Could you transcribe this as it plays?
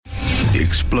the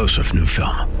explosive new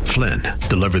film, Flynn,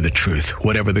 Deliver the Truth,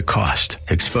 Whatever the Cost,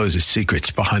 exposes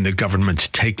secrets behind the government's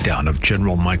takedown of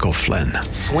General Michael Flynn.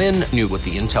 Flynn knew what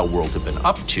the intel world had been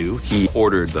up to. He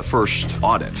ordered the first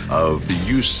audit of the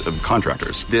use of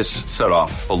contractors. This set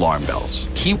off alarm bells.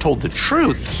 He told the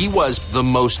truth. He was the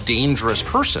most dangerous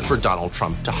person for Donald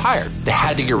Trump to hire. They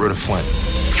had to get rid of Flynn.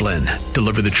 Flynn,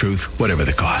 Deliver the Truth, Whatever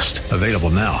the Cost. Available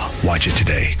now. Watch it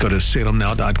today. Go to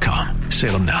salemnow.com.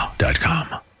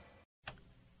 salemnow.com.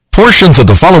 Portions of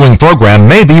the following program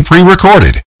may be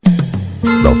pre-recorded.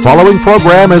 The following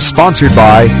program is sponsored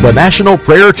by the National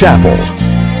Prayer Chapel.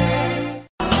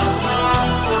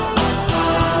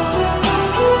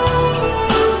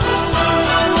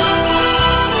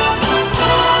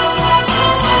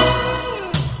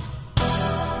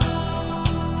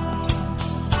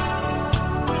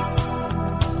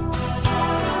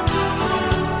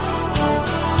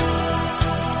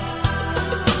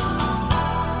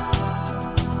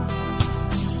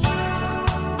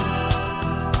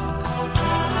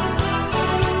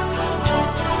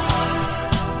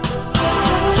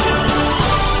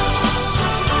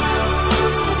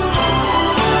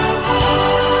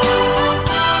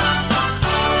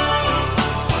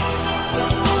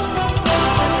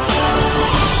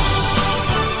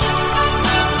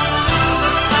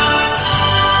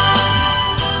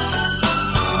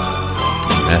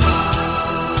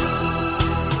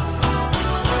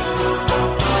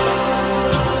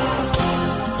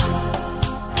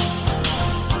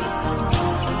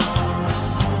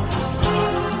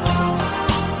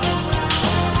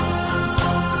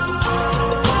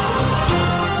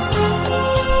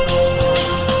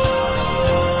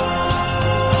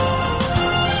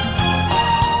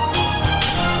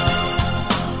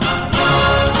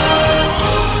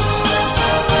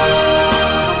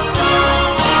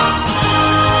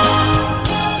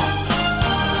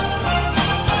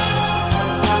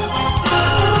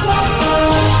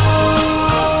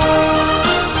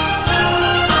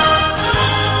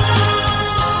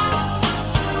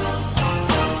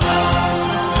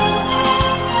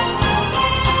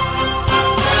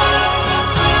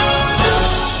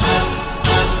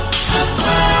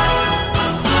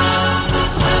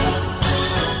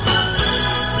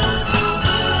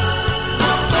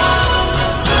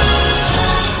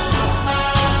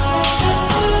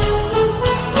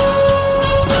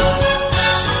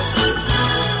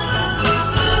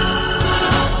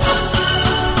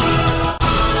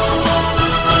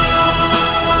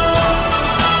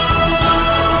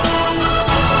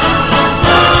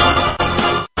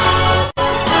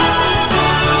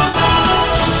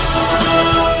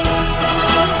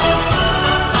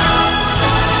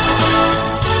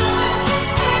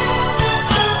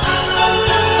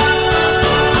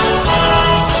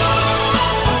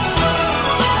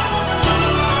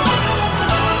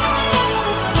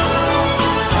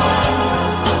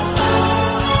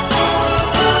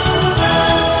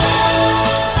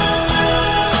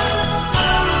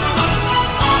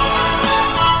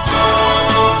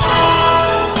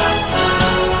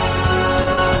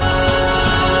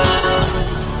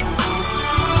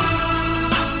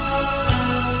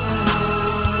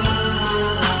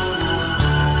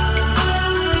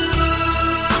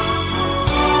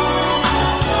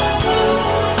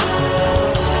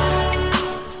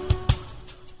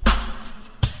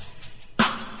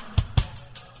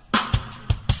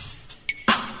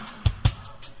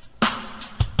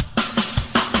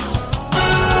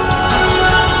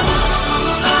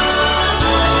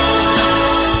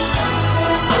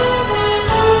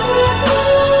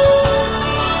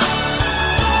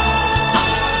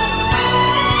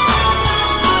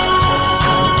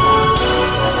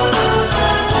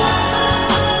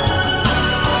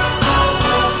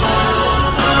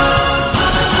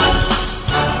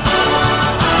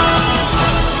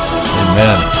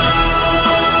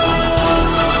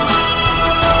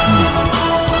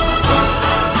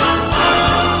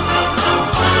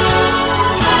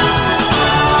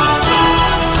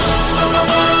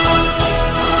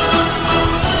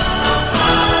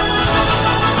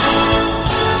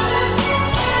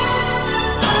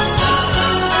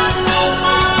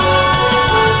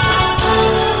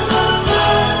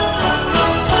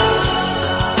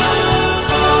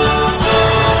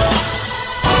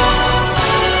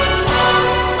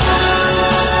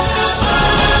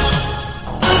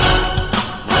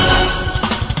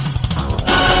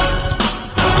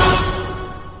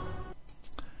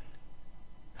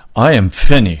 I am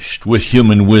finished with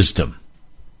human wisdom.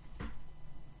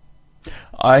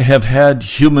 I have had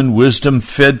human wisdom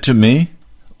fed to me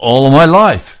all of my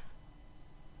life.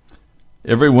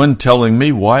 Everyone telling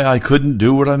me why I couldn't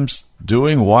do what I'm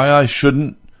doing, why I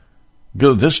shouldn't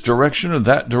go this direction or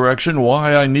that direction,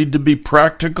 why I need to be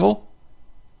practical.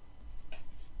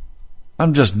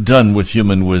 I'm just done with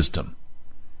human wisdom.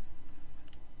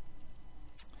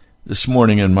 This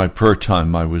morning in my prayer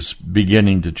time, I was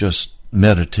beginning to just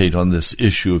meditate on this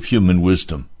issue of human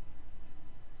wisdom.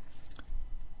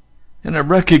 And I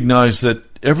recognize that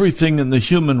everything in the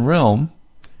human realm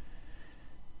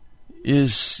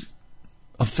is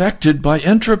affected by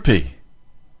entropy.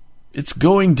 It's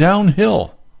going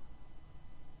downhill,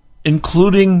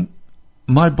 including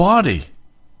my body,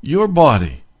 your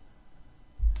body.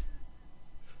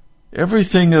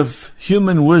 Everything of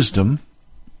human wisdom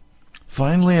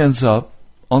finally ends up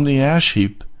on the ash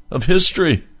heap of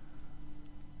history.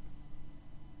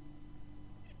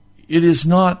 It is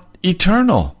not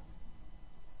eternal.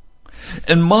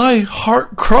 And my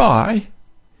heart cry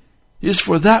is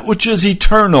for that which is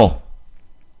eternal.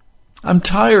 I'm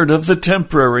tired of the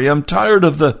temporary. I'm tired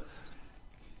of the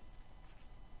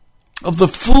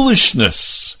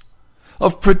foolishness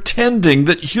of pretending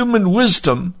that human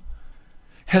wisdom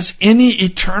has any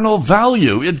eternal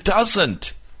value. It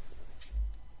doesn't.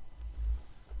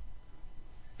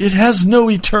 It has no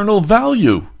eternal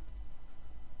value.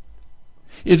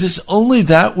 It is only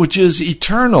that which is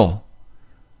eternal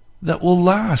that will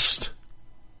last.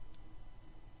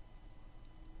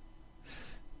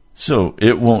 So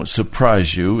it won't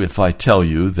surprise you if I tell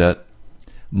you that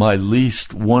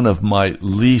one of my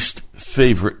least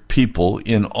favorite people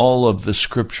in all of the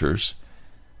scriptures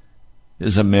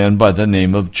is a man by the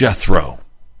name of Jethro.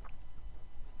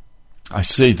 I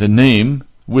say the name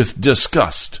with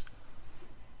disgust.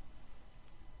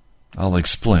 I'll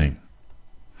explain.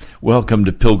 Welcome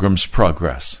to Pilgrim's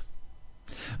Progress.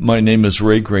 My name is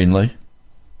Ray Greenley.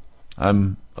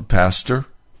 I'm a pastor,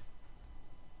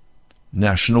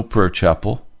 National Prayer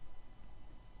Chapel,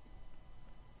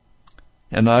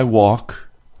 and I walk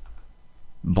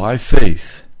by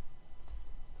faith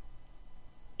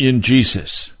in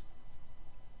Jesus,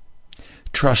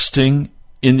 trusting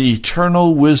in the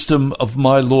eternal wisdom of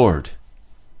my Lord,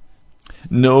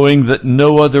 knowing that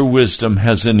no other wisdom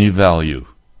has any value.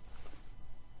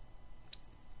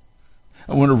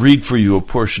 I want to read for you a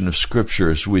portion of Scripture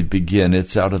as we begin.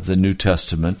 It's out of the New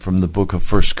Testament from the book of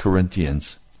 1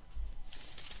 Corinthians.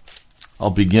 I'll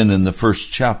begin in the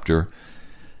first chapter,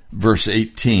 verse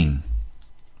 18.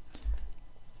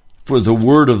 For the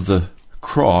word of the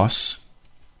cross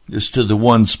is to the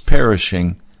ones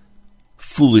perishing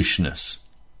foolishness,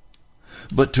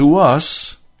 but to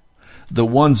us, the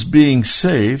ones being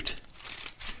saved,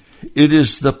 it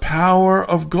is the power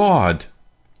of God.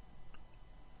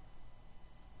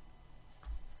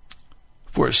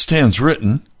 For it stands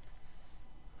written,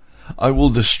 I will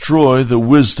destroy the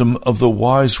wisdom of the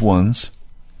wise ones,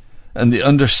 and the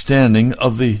understanding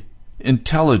of the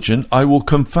intelligent I will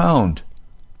confound.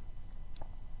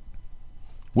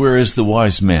 Where is the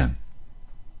wise man?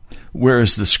 Where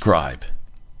is the scribe?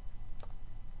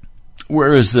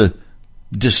 Where is the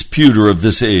disputer of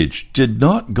this age? Did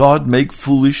not God make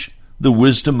foolish the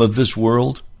wisdom of this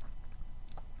world?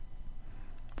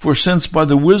 For since by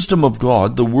the wisdom of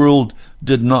God the world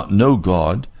did not know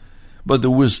God, by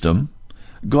the wisdom,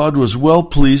 God was well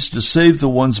pleased to save the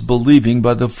ones believing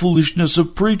by the foolishness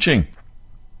of preaching.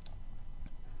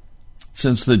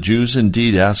 Since the Jews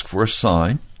indeed ask for a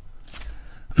sign,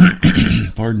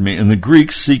 pardon me, and the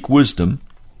Greeks seek wisdom,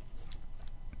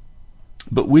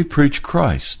 but we preach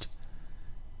Christ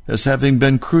as having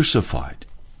been crucified.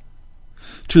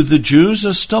 To the Jews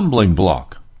a stumbling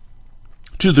block,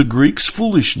 to the Greeks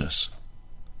foolishness,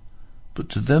 but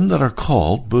to them that are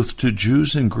called, both to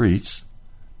Jews and Greeks,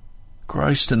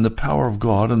 Christ in the power of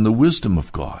God and the wisdom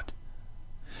of God,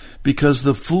 because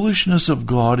the foolishness of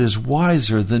God is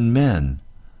wiser than men,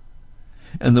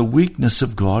 and the weakness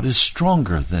of God is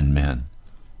stronger than men.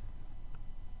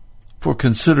 For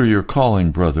consider your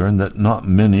calling, brethren, that not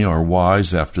many are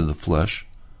wise after the flesh,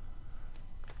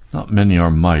 not many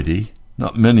are mighty,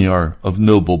 not many are of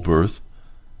noble birth,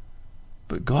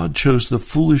 but God chose the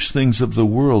foolish things of the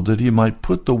world that he might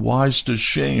put the wise to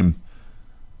shame,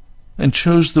 and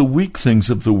chose the weak things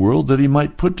of the world that he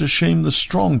might put to shame the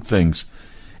strong things.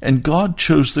 And God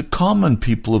chose the common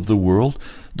people of the world,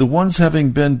 the ones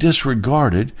having been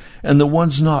disregarded, and the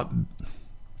ones not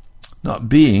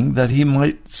being, that he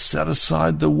might set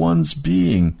aside the ones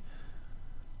being,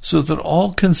 so that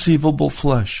all conceivable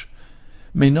flesh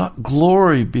may not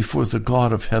glory before the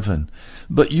God of heaven.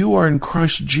 But you are in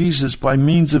Christ Jesus by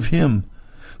means of him,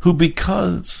 who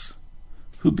became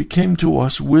to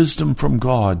us wisdom from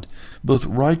God, both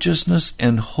righteousness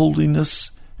and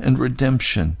holiness and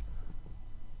redemption.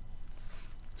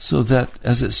 So that,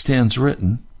 as it stands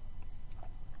written,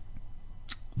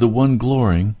 the one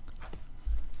glorying,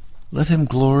 let him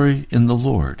glory in the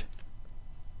Lord.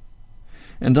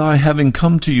 And I, having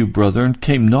come to you, brethren,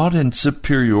 came not in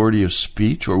superiority of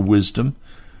speech or wisdom,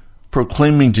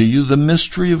 proclaiming to you the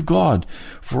mystery of God.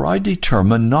 For I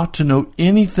determined not to know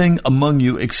anything among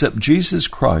you except Jesus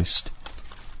Christ,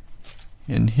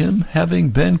 and him having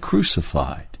been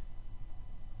crucified.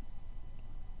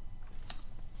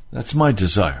 That's my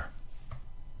desire,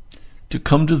 to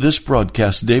come to this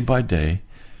broadcast day by day,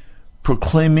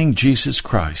 proclaiming Jesus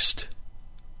Christ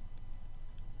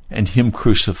and him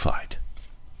crucified.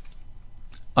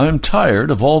 I am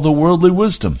tired of all the worldly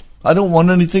wisdom. I don't want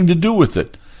anything to do with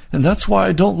it. And that's why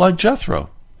I don't like Jethro.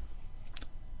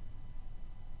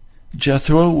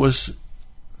 Jethro was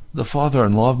the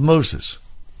father-in-law of Moses.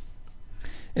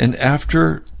 And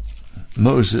after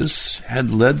Moses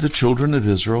had led the children of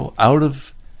Israel out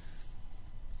of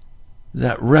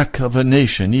that wreck of a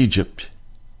nation, Egypt,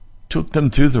 took them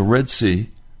through the Red Sea,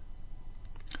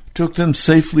 took them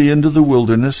safely into the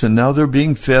wilderness, and now they're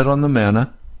being fed on the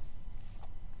manna.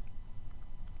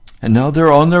 And now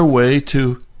they're on their way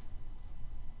to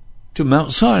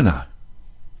Mount Sinai,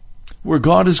 where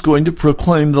God is going to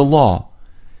proclaim the law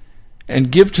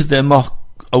and give to them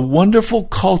a wonderful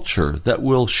culture that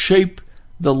will shape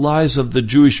the lives of the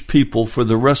Jewish people for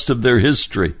the rest of their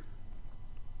history.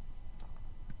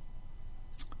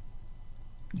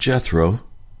 Jethro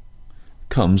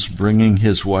comes bringing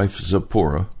his wife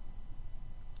Zipporah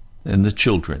and the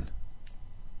children.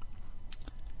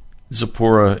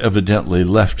 Zipporah evidently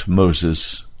left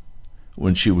Moses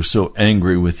when she was so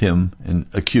angry with him and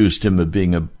accused him of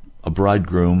being a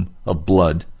bridegroom of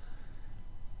blood.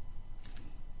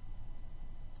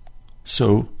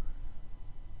 So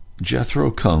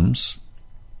Jethro comes,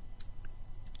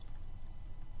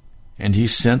 and he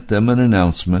sent them an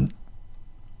announcement.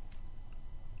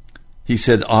 He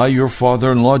said, I, your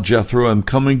father-in-law Jethro, am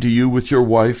coming to you with your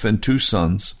wife and 2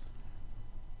 sons.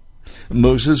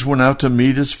 Moses went out to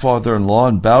meet his father-in-law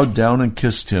and bowed down and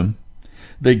kissed him.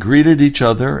 They greeted each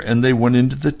other, and they went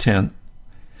into the tent.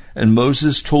 And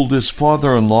Moses told his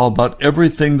father-in-law about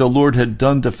everything the Lord had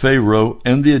done to Pharaoh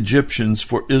and the Egyptians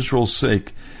for Israel's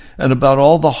sake, and about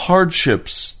all the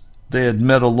hardships they had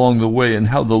met along the way and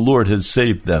how the Lord had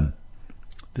saved them.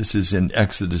 This is in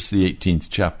Exodus, the 18th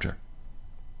chapter.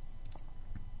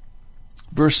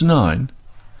 Verse 9,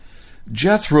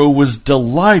 Jethro was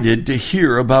delighted to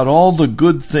hear about all the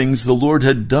good things the Lord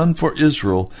had done for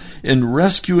Israel in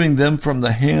rescuing them from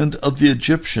the hand of the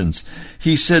Egyptians.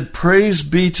 He said, Praise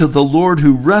be to the Lord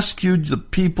who rescued the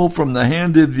people from the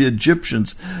hand of the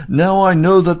Egyptians. Now I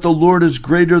know that the Lord is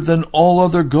greater than all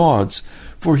other gods,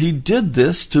 for he did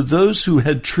this to those who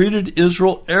had treated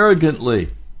Israel arrogantly.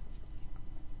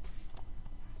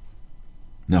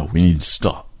 Now we need to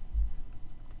stop.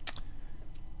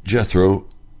 Jethro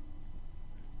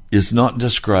is not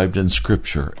described in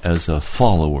Scripture as a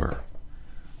follower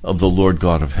of the Lord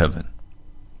God of heaven.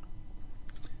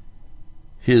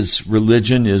 His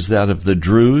religion is that of the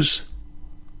Druze.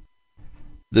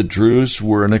 The Druze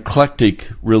were an eclectic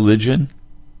religion,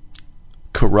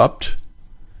 corrupt,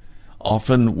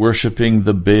 often worshiping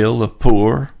the Baal of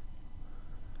Peor,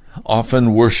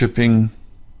 often worshiping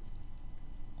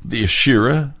the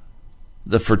Asherah,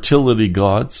 the fertility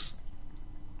gods.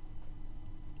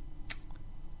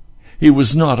 He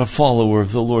was not a follower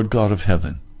of the Lord God of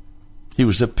heaven. He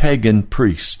was a pagan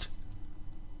priest.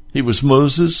 He was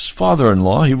Moses'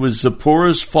 father-in-law. He was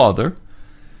Zipporah's father.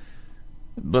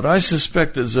 But I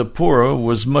suspect that Zipporah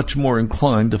was much more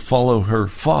inclined to follow her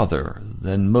father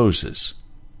than Moses.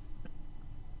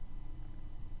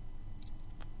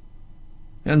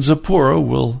 And Zipporah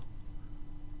will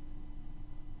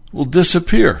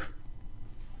disappear.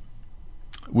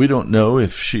 We don't know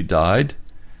if she died.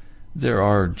 There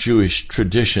are Jewish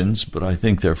traditions, but I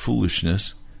think they're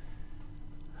foolishness.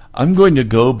 I'm going to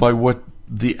go by what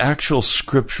the actual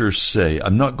Scriptures say.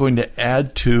 I'm not going to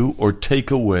add to or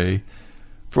take away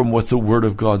from what the Word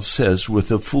of God says with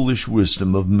the foolish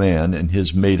wisdom of man and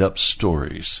his made-up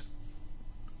stories.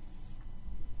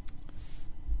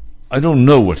 I don't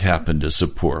know what happened to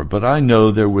Zipporah, but I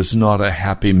know there was not a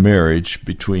happy marriage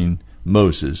between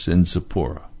Moses and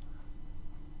Zipporah.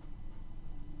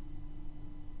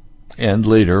 And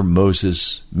later,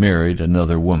 Moses married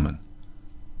another woman.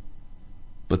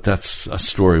 But that's a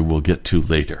story we'll get to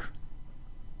later.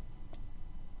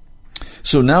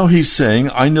 So now he's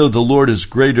saying, I know the Lord is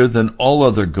greater than all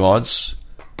other gods,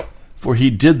 for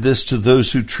he did this to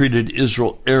those who treated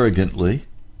Israel arrogantly.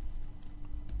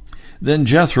 Then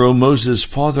Jethro, Moses'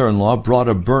 father-in-law, brought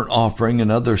a burnt offering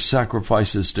and other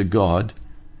sacrifices to God.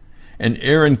 And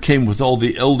Aaron came with all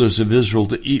the elders of Israel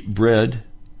to eat bread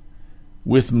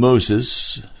with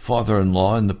Moses,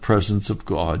 father-in-law, in the presence of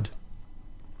God.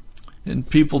 And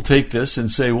people take this and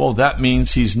say, well, that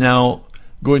means he's now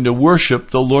going to worship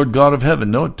the Lord God of heaven.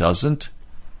 No, it doesn't.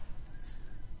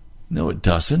 No, it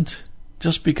doesn't.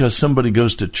 Just because somebody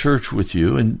goes to church with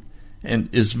you and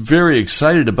is very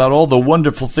excited about all the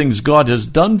wonderful things God has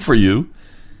done for you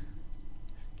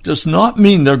does not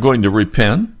mean they're going to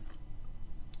repent.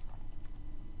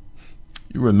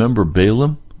 You remember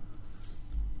Balaam?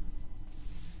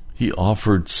 He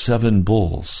offered 7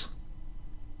 bulls.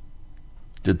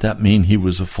 Did that mean he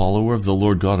was a follower of the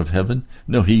Lord God of heaven?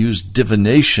 No, he used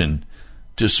divination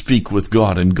to speak with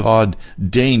God, and God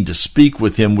deigned to speak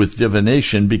with him with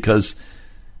divination because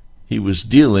he was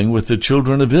dealing with the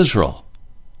children of Israel.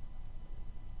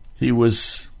 He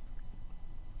was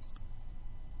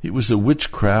a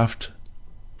witchcraft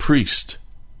priest.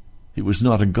 He was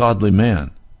not a godly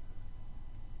man.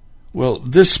 Well,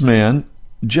 this man,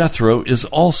 Jethro, is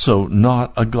also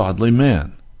not a godly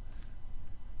man.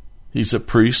 He's a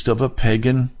priest of a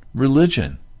pagan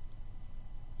religion.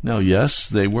 Now, yes,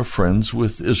 they were friends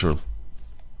with Israel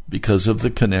because of the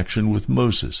connection with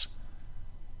Moses.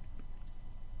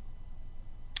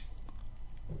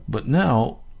 But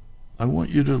now, I want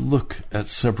you to look at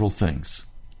several things.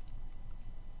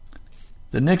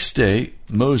 The next day,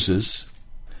 Moses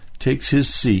takes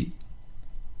his seat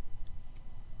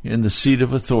in the seat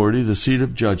of authority, the seat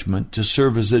of judgment, to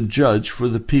serve as a judge for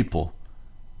the people.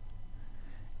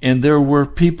 And there were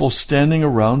people standing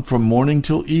around from morning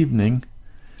till evening,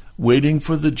 waiting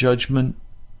for the judgment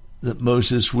that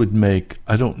Moses would make.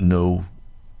 I don't know,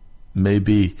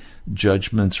 maybe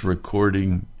judgments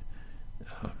recording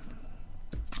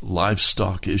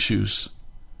livestock issues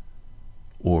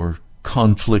or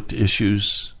conflict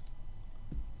issues,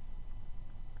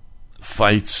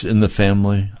 fights in the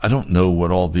family. I don't know what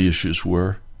all the issues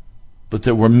were, but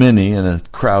there were many in a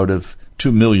crowd of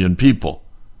 2 million people.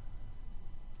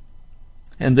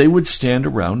 And they would stand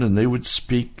around and they would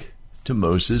speak to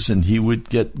Moses, and he would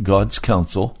get God's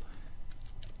counsel,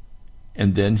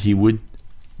 and then he would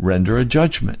render a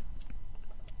judgment.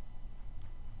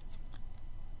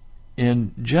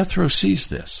 And Jethro sees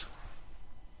this.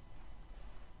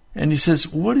 And he says,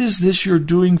 "What is this you're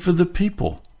doing for the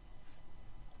people?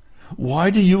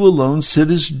 Why do you alone sit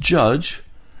as judge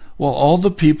while all the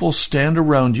people stand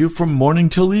around you from morning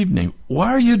till evening? Why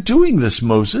are you doing this,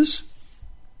 Moses?"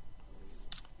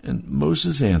 And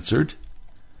Moses answered,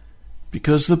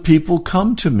 "Because the people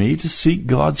come to me to seek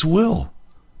God's will.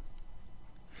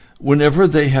 Whenever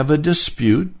they have a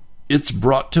dispute, it's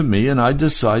brought to me, and I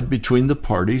decide between the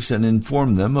parties and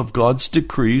inform them of God's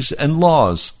decrees and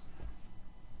laws."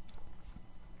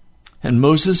 And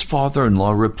Moses'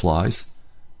 father-in-law replies,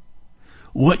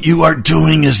 "What you are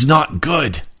doing is not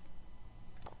good.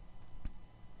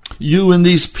 You and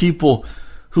these people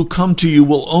who come to you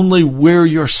will only wear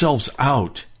yourselves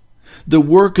out. The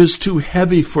work is too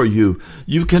heavy for you.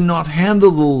 You cannot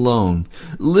handle it alone.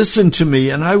 Listen to me,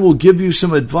 and I will give you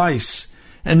some advice,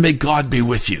 and may God be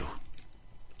with you."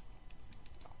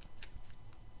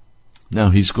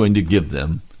 Now he's going to give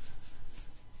them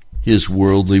his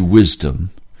worldly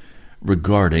wisdom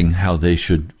regarding how they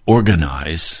should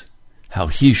organize, how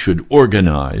he should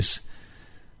organize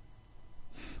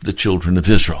the children of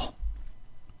Israel.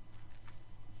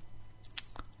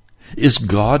 Is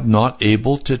God not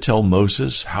able to tell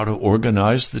Moses how to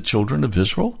organize the children of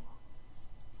Israel?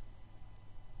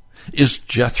 Is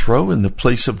Jethro in the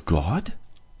place of God?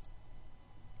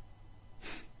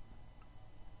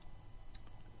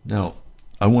 Now,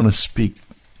 I want to speak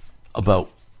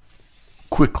about,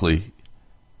 quickly,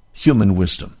 human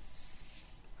wisdom.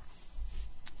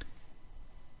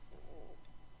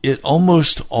 It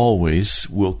almost always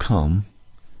will come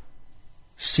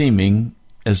seeming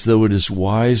as though it is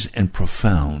wise and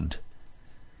profound,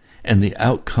 and the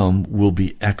outcome will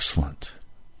be excellent.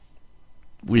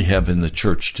 We have in the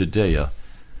church today a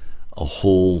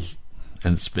whole,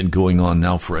 and it's been going on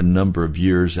now for a number of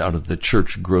years, out of the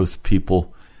church growth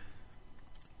people,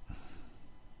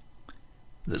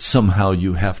 that somehow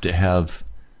you have to have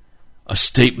a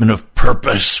statement of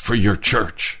purpose for your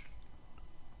church.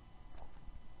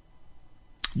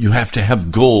 You have to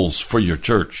have goals for your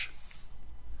church.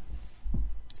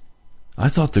 I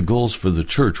thought the goals for the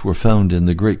church were found in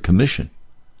the Great Commission.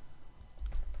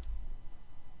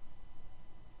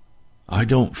 I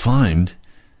don't find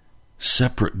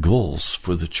separate goals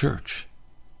for the church.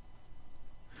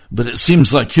 But it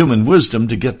seems like human wisdom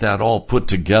to get that all put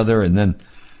together, and then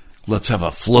let's have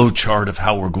a flow chart of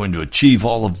how we're going to achieve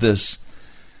all of this.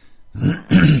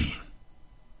 And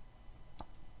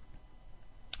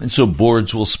so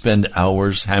boards will spend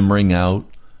hours hammering out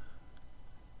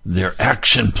their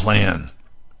action plan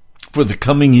for the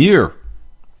coming year.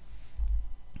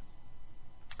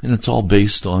 And it's all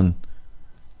based on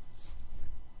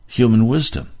human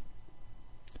wisdom.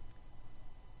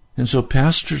 And so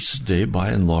pastors today, by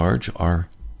and large, are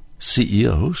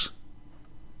CEOs.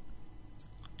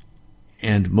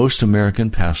 And most American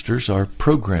pastors are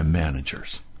program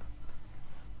managers.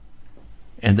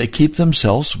 And they keep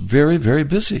themselves very, very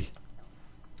busy.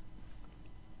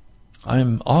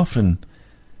 I'm often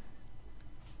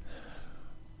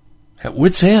at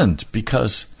wit's end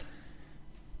because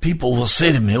people will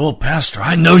say to me, "Oh, Pastor,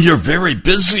 I know you're very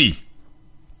busy."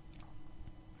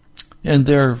 And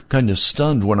they're kind of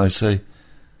stunned when I say,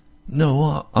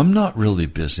 "No, I'm not really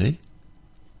busy."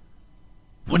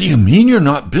 "What do you mean you're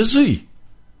not busy?"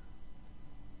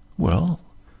 "Well,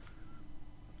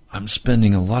 I'm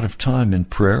spending a lot of time in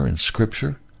prayer and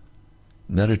scripture,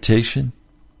 meditation."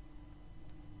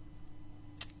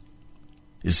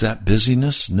 Is that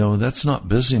busyness? No, that's not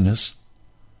busyness.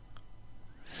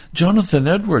 Jonathan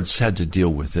Edwards had to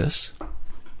deal with this.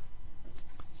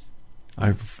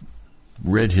 I've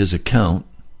read his account.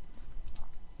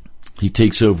 He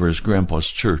takes over his grandpa's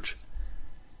church,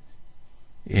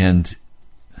 and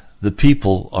the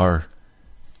people are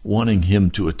wanting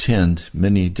him to attend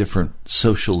many different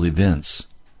social events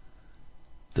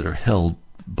that are held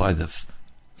by the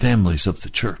families of the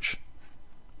church.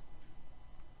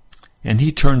 And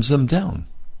he turns them down.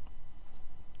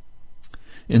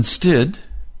 Instead,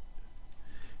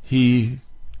 he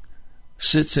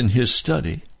sits in his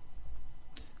study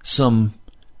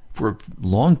for a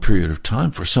long period of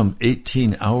time, for some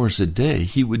 18 hours a day,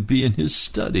 he would be in his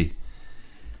study.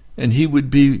 And he would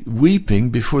be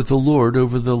weeping before the Lord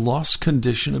over the lost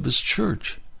condition of his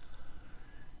church.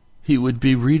 He would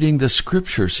be reading the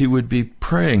scriptures. He would be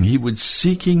praying. He was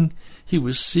seeking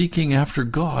after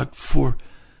God for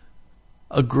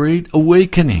a great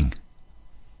awakening.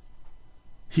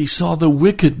 He saw the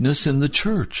wickedness in the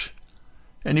church,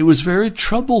 and he was very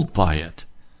troubled by it.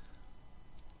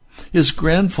 His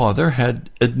grandfather had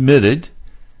admitted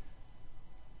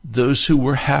those who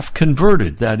were half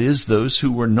converted, that is, those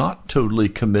who were not totally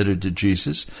committed to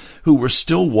Jesus, who were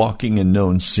still walking in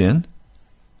known sin,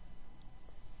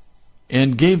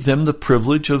 and gave them the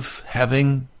privilege of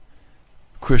having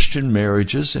Christian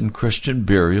marriages and Christian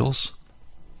burials.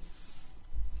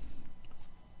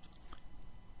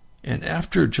 And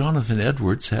after Jonathan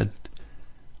Edwards had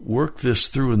worked this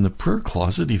through in the prayer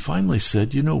closet, he finally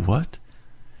said, "You know what?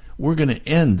 We're going to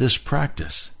end this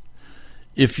practice.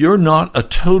 If you're not a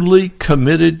totally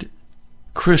committed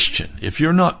Christian, if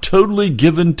you're not totally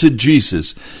given to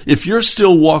Jesus, if you're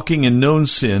still walking in known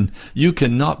sin, you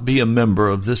cannot be a member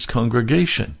of this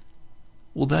congregation."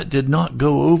 Well, that did not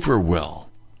go over well.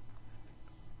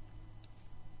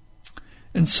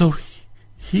 And so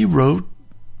he wrote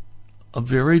a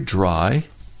very dry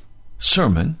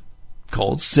sermon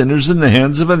called "Sinners in the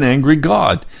Hands of an Angry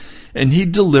God," and he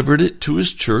delivered it to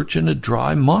his church in a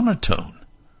dry monotone.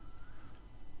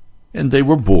 And they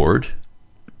were bored,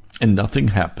 and nothing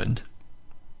happened.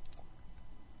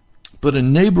 But a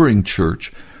neighboring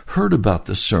church heard about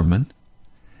the sermon,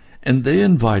 and they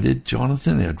invited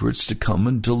Jonathan Edwards to come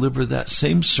and deliver that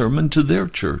same sermon to their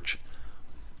church.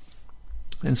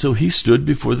 And so he stood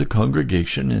before the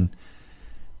congregation, and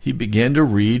he began to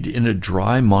read in a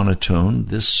dry monotone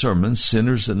this sermon,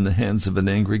 "Sinners in the Hands of an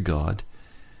Angry God,"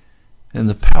 and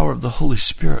the power of the Holy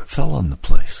Spirit fell on the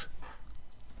place.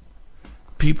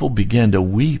 People began to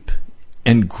weep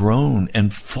and groan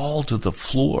and fall to the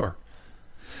floor.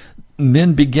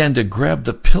 Men began to grab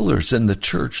the pillars in the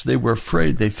church. They were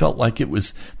afraid. They felt like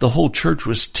the whole church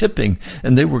was tipping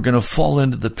and they were going to fall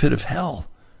into the pit of hell.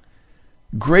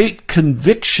 Great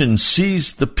conviction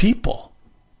seized the people.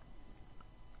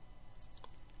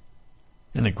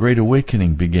 And a great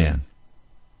awakening began.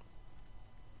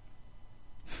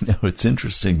 Now, it's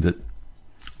interesting that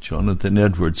Jonathan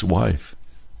Edwards' wife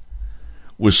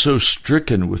was so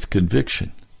stricken with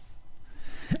conviction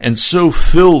and so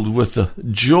filled with the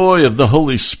joy of the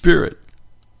Holy Spirit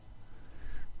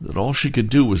that all she could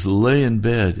do was lay in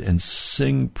bed and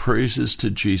sing praises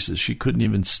to Jesus. She couldn't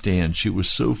even stand. She was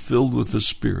so filled with the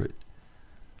Spirit.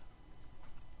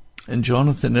 And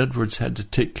Jonathan Edwards had to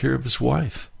take care of his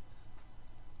wife.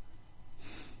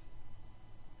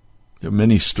 There are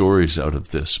many stories out of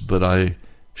this, but I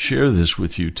share this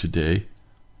with you today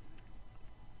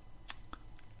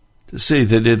to say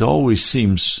that it always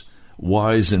seems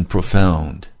wise and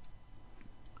profound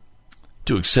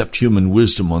to accept human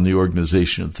wisdom on the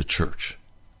organization of the church.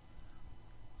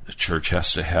 The church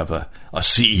has to have a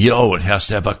CEO, it has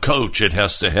to have a coach, it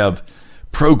has to have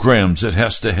programs, it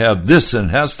has to have this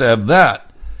and has to have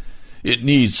that. It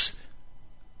needs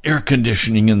air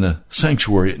conditioning in the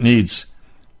sanctuary. It needs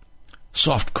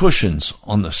soft cushions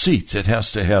on the seats. It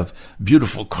has to have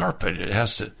beautiful carpet. It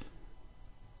has to...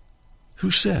 Who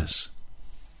says?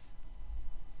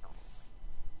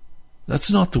 That's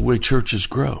not the way churches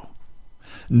grow.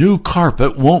 New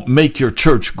carpet won't make your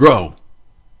church grow.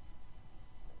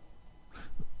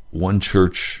 One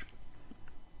church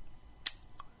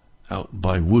out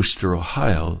by Wooster,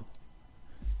 Ohio,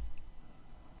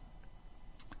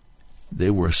 they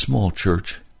were a small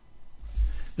church.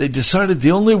 They decided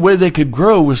the only way they could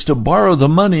grow was to borrow the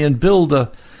money and build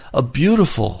a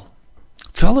beautiful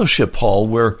fellowship hall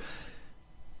where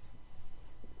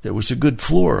there was a good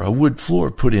floor, a wood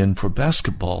floor put in for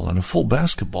basketball and a full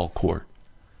basketball court.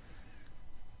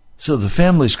 So the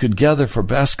families could gather for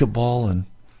basketball and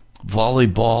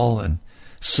volleyball and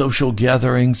social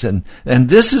gatherings, and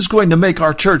this is going to make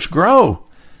our church grow.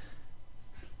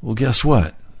 Well, guess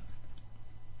what?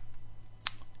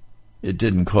 It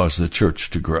didn't cause the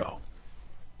church to grow.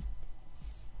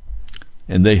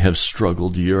 And they have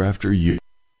struggled year after year,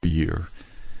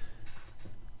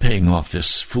 paying off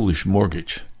this foolish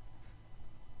mortgage.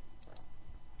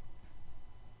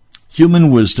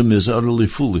 Human wisdom is utterly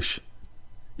foolish.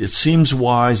 It seems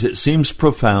wise, it seems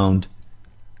profound.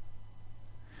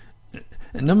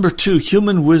 And number two,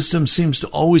 human wisdom seems to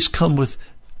always come with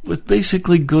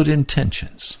basically good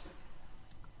intentions.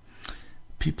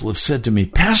 People have said to me,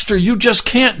 Pastor, you just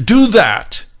can't do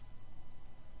that.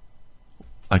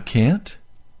 I can't?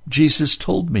 Jesus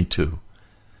told me to.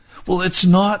 Well, it's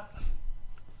not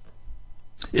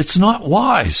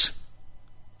wise.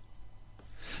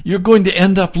 You're going to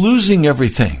end up losing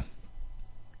everything.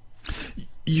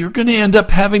 You're going to end up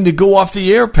having to go off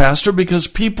the air, Pastor, because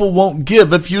people won't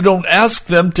give if you don't ask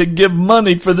them to give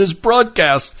money for this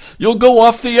broadcast. You'll go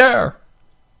off the air.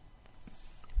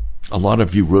 A lot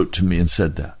of you wrote to me and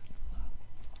said that.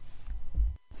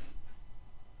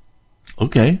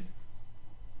 Okay.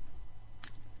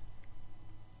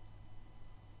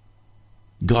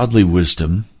 Godly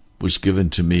wisdom was given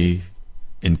to me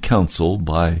in counsel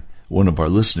by one of our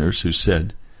listeners who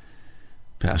said,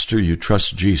 Pastor, you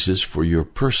trust Jesus for your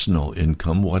personal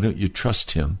income. Why don't you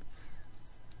trust him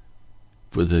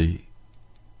for the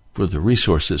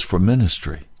resources for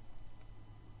ministry?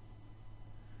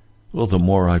 Well, the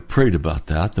more I prayed about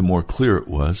that, the more clear it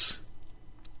was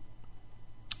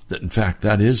that, in fact,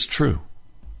 that is true.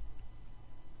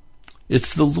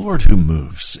 It's the Lord who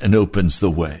moves and opens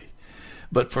the way.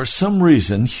 But for some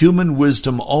reason, human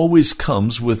wisdom always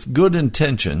comes with good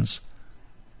intentions.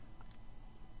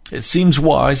 It seems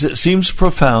wise, it seems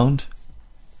profound.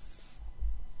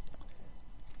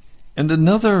 And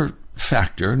another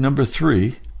factor, number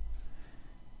 3,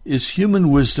 is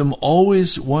human wisdom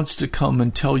always wants to come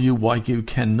and tell you why you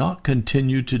cannot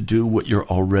continue to do what you're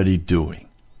already doing.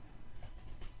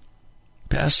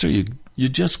 Pastor, you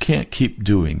just can't keep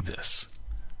doing this.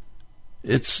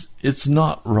 It's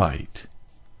not right.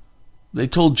 They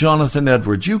told Jonathan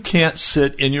Edwards, you can't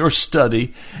sit in your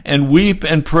study and weep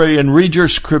and pray and read your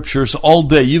scriptures all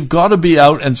day. You've got to be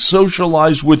out and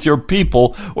socialize with your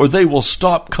people or they will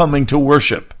stop coming to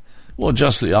worship. Well,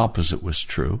 just the opposite was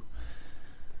true.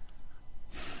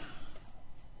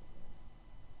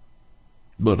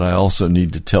 But I also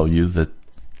need to tell you that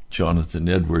Jonathan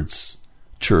Edwards'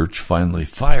 church finally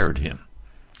fired him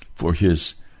for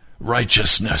his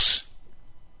righteousness.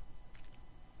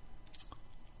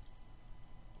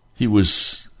 He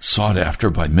was sought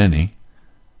after by many,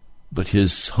 but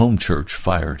his home church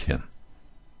fired him.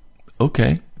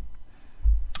 Okay.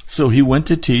 So he went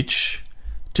to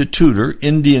tutor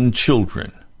Indian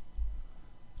children,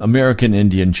 American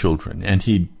Indian children, and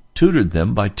he tutored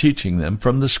them by teaching them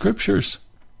from the scriptures.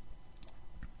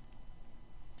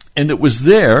 And it was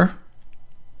there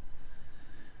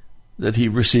that he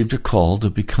received a call to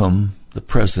become the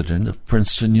president of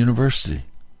Princeton University.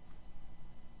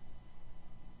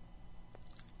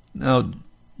 Now,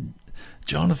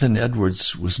 Jonathan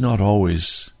Edwards was not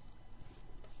always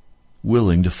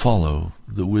willing to follow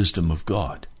the wisdom of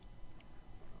God.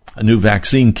 A new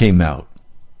vaccine came out,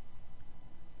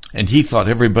 and he thought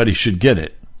everybody should get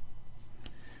it.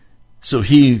 So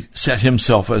he set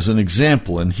himself as an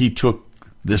example, and he took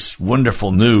this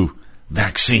wonderful new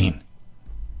vaccine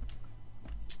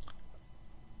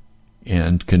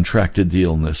and contracted the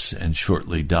illness and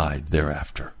shortly died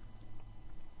thereafter,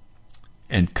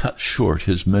 and cut short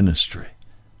his ministry.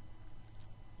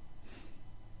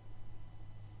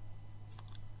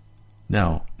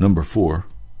 Now, number 4,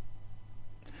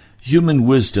 human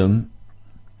wisdom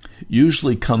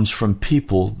usually comes from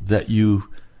people that you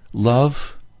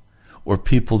love or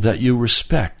people that you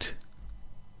respect.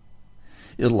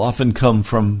 It'll often come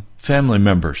from family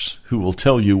members who will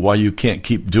tell you why you can't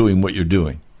keep doing what you're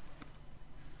doing.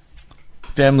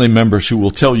 Family members who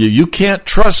will tell you, you can't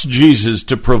trust Jesus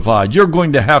to provide. You're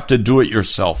going to have to do it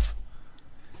yourself.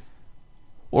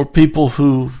 Or people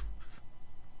whom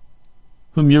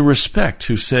you respect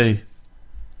who say,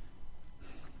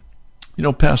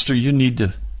 Pastor, you need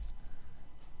to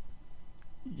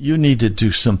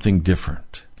do something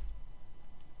different.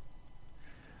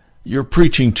 You're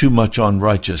preaching too much on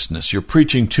righteousness. You're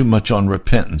preaching too much on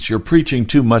repentance. You're preaching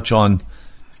too much on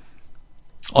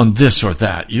this or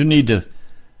that. You need to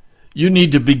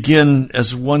begin,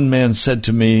 as one man said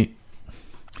to me,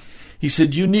 he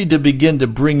said, you need to begin to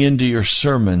bring into your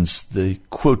sermons the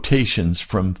quotations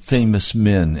from famous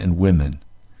men and women.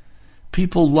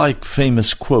 People like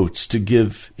famous quotes to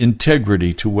give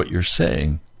integrity to what you're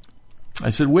saying.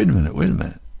 I said, wait a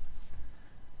minute.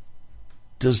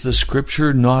 Does the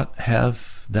Scripture not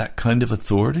have that kind of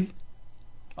authority?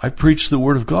 I preach the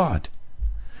Word of God.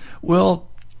 Well,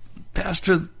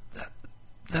 Pastor,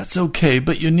 that's okay,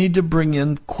 but you need to bring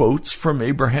in quotes from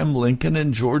Abraham Lincoln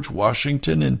and George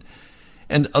Washington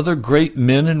and other great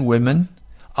men and women.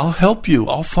 I'll help you.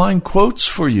 I'll find quotes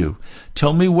for you.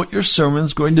 Tell me what your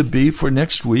sermon's going to be for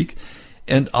next week,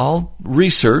 and I'll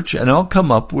research and I'll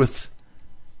come up with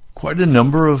quite a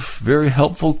number of very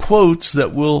helpful quotes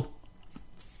that will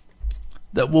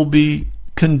be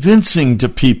convincing to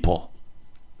people.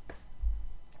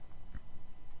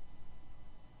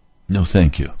 No,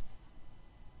 thank you.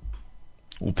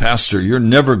 Well, Pastor, you're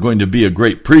never going to be a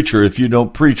great preacher if you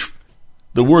don't preach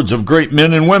the words of great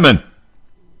men and women.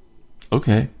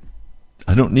 Okay,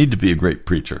 I don't need to be a great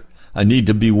preacher. I need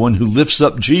to be one who lifts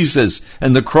up Jesus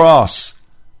and the cross.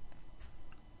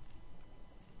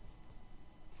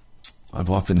 I've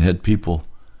often had people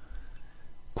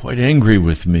quite angry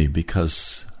with me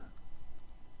because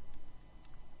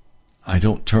I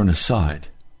don't turn aside.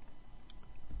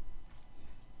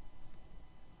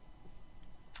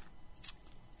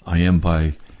 I am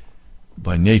by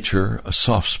nature a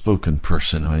soft-spoken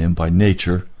person. I am by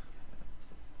nature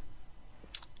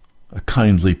a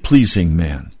kindly, pleasing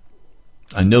man.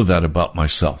 I know that about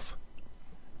myself.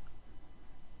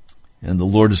 And the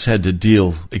Lord has had to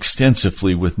deal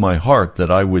extensively with my heart that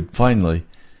I would finally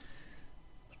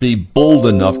be bold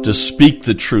enough to speak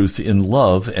the truth in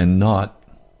love and not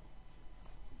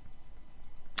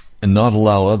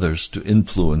allow others to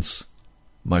influence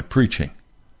my preaching.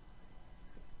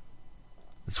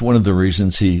 It's one of the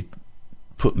reasons He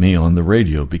put me on the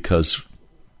radio, because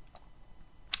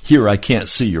here I can't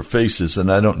see your faces,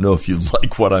 and I don't know if you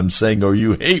like what I'm saying or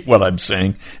you hate what I'm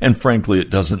saying, and frankly, it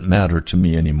doesn't matter to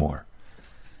me anymore.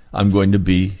 I'm going to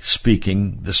be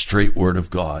speaking the straight word of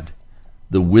God,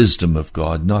 the wisdom of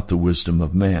God, not the wisdom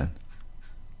of man.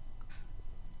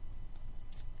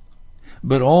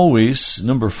 But always,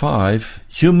 number 5,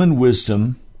 human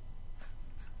wisdom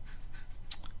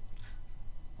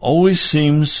always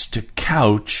seems to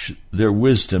couch their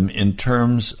wisdom in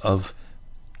terms of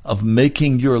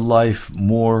making your life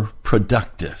more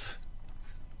productive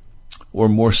or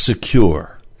more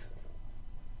secure.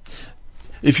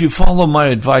 If you follow my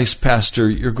advice, Pastor,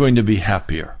 you're going to be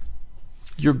happier.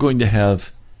 You're going to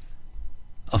have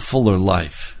a fuller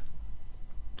life.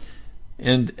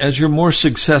 And as you're more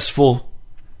successful,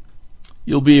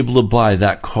 you'll be able to buy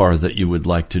that car that you would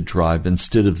like to drive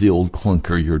instead of the old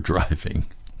clunker you're driving.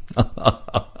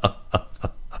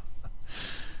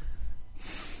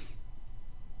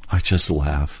 I just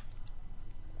laugh.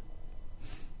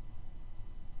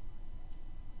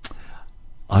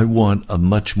 I want a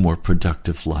much more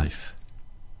productive life.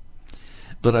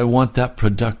 But I want that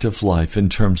productive life in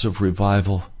terms of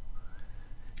revival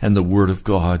and the Word of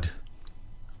God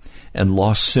and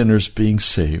lost sinners being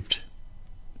saved.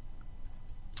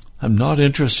 I'm not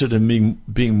interested in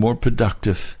being more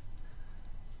productive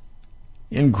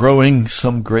in growing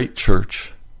some great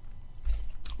church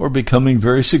or becoming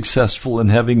very successful and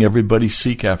having everybody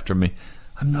seek after me.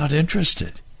 I'm not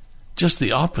interested. Just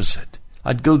the opposite.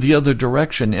 I'd go the other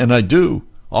direction, and I do,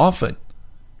 often.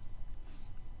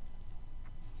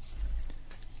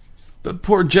 But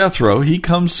poor Jethro, he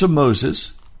comes to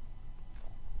Moses,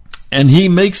 and he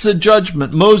makes the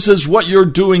judgment. Moses, what you're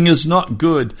doing is not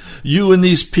good. You and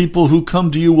these people who come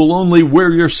to you will only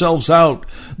wear yourselves out.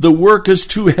 The work is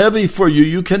too heavy for you.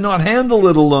 You cannot handle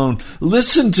it alone.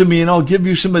 Listen to me, and I'll give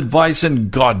you some advice, and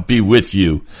God be with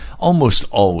you. Almost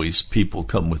always people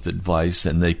come with advice,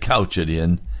 and they couch it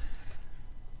in,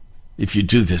 if you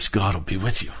do this, God will be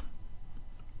with you.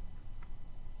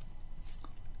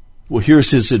 Well, here's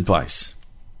his advice.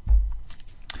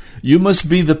 You must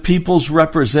be the people's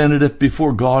representative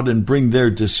before God and bring their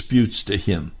disputes to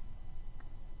Him.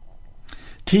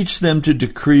 Teach them the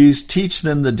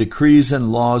decrees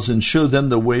and laws, and show them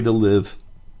the way to live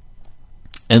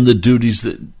and the duties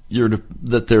that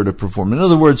they're to perform. In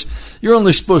other words, you're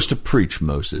only supposed to preach,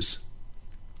 Moses.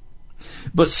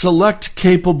 But select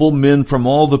capable men from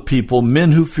all the people,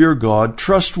 men who fear God,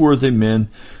 trustworthy men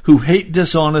who hate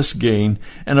dishonest gain,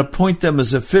 and appoint them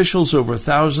as officials over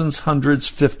thousands, hundreds,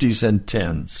 fifties, and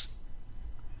tens.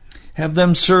 Have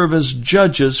them serve as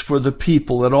judges for the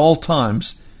people at all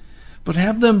times, but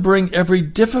have them bring every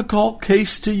difficult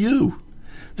case to you.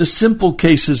 The simple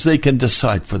cases they can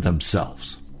decide for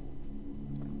themselves.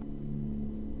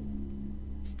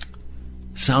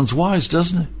 Sounds wise,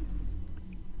 doesn't it?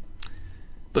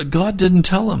 But God didn't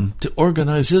tell him to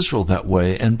organize Israel that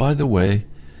way. And by the way,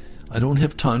 I don't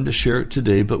have time to share it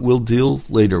today, but we'll deal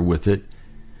later with it.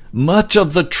 Much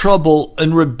of the trouble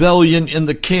and rebellion in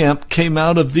the camp came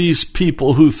out of these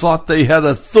people who thought they had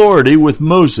authority with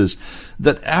Moses,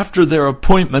 that after their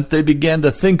appointment they began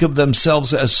to think of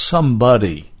themselves as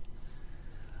somebody,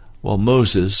 while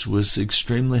Moses was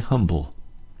extremely humble.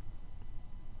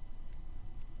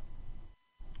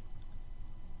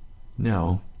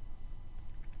 Now,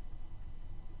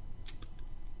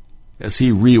 as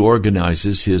he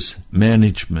reorganizes his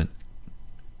management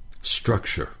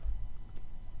structure,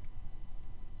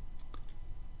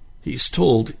 he's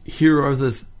told, here are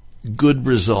the good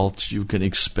results you can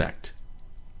expect.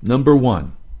 Number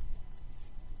one,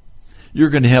 you're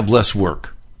going to have less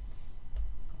work,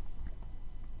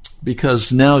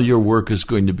 because now your work is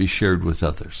going to be shared with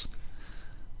others.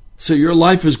 So your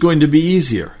life is going to be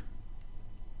easier.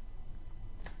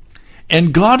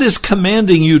 And God is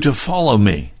commanding you to follow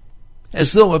me,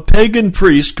 as though a pagan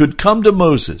priest could come to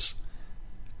Moses.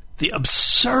 The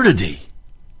absurdity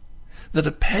that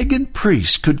a pagan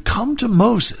priest could come to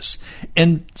Moses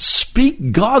and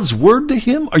speak God's word to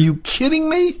him? Are you kidding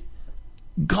me?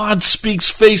 God speaks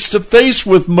face to face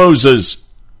with Moses.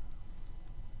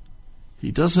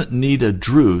 He doesn't need a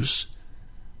Druze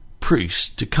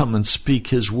priest to come and speak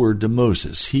his word to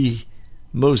Moses.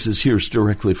 Moses hears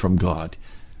directly from God,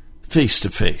 face to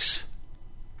face.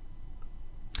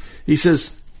 He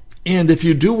says, and if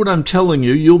you do what I'm telling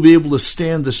you, you'll be able to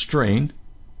stand the strain.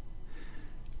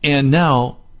 And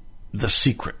now, the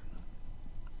secret.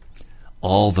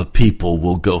 All the people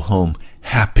will go home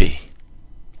happy.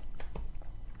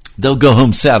 They'll go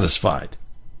home satisfied.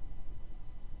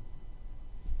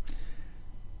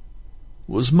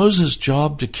 Was Moses'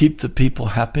 job to keep the people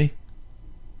happy?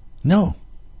 No.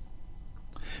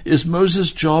 Is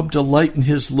Moses' job to lighten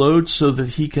his load so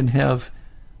that he can have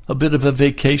a bit of a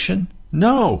vacation?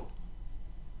 No.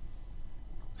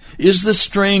 Is the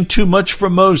strain too much for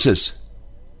Moses?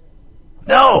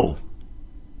 No.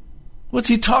 What's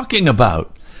he talking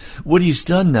about? What he's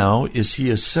done now is he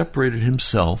has separated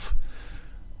himself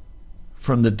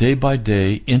from the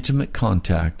day-by-day intimate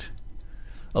contact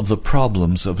of the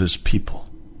problems of his people.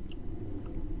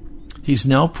 He's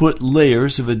now put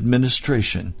layers of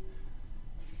administration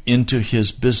into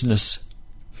his business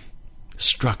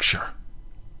structure,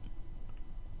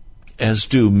 as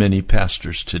do many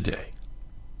pastors today.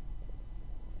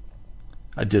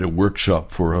 I did a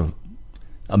workshop for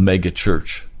a mega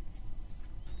church.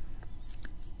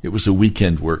 It was a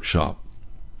weekend workshop.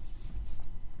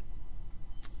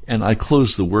 And I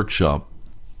closed the workshop.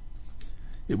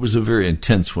 It was a very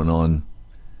intense one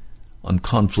on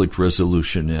conflict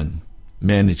resolution and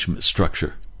management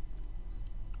structure.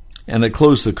 And I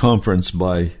closed the conference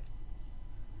by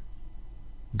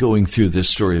going through this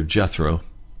story of Jethro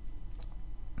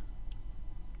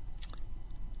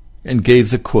and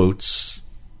gave the quotes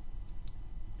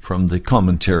from the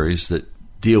commentaries that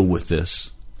deal with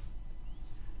this,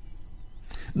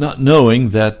 not knowing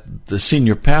that the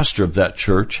senior pastor of that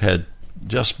church had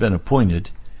just been appointed,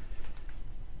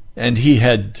 and he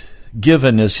had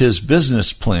given as his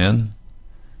business plan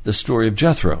the story of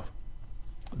Jethro.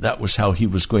 That was how he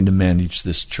was going to manage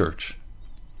this church.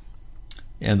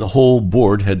 And the whole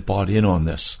board had bought in on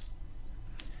this.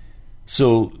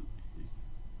 So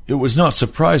it was not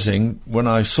surprising when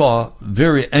I saw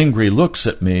very angry looks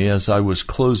at me as I was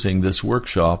closing this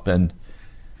workshop, and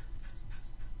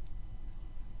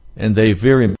they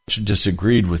very much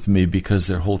disagreed with me because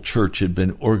their whole church had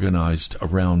been organized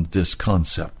around this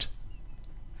concept.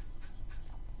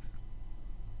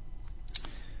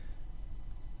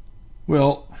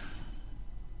 Well,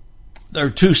 there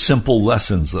are two simple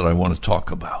lessons that I want to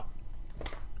talk about.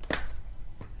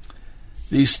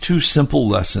 These two simple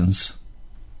lessons.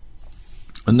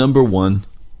 Number one,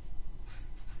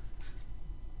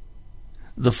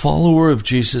 The follower of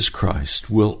Jesus Christ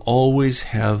will always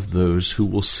have those who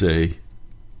will say,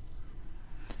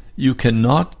 you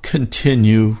cannot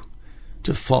continue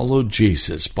to follow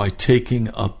Jesus by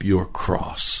taking up your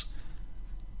cross.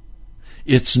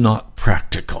 It's not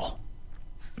practical.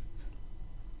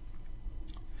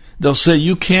 They'll say,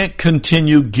 you can't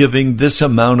continue giving this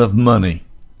amount of money.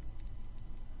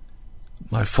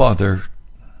 My father,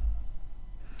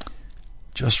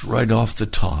 just right off the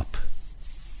top,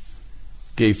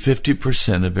 gave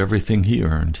 50% of everything he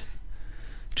earned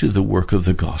to the work of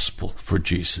the gospel for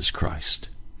Jesus Christ.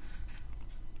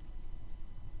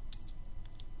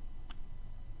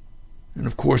 And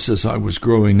of course, as I was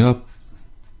growing up,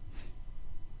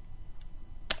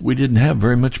 we didn't have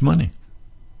very much money.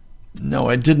 No,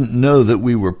 I didn't know that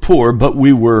we were poor, but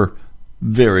we were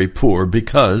very poor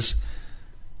because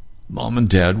Mom and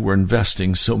Dad were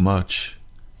investing so much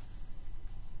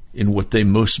in what they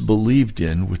most believed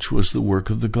in, which was the work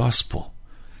of the gospel.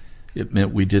 It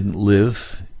meant we didn't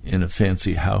live in a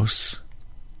fancy house.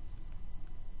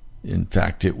 In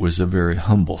fact, it was a very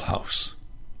humble house.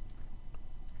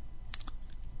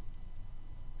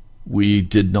 We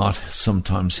did not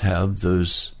sometimes have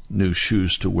those new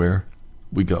shoes to wear.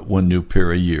 We got one new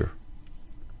pair a year.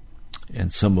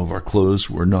 And some of our clothes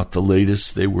were not the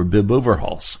latest. They were bib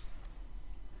overhauls.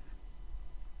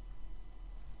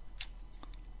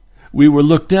 We were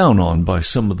looked down on by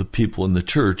some of the people in the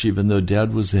church, even though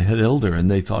Dad was the head elder,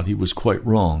 and they thought he was quite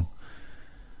wrong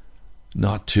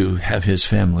not to have his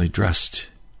family dressed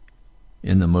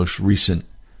in the most recent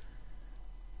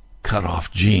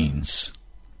cut-off jeans.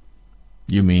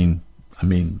 I mean,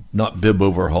 not bib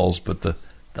overhauls, but the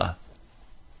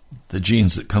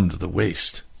jeans that come to the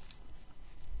waist.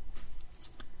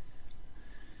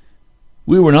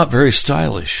 We were not very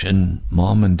stylish, and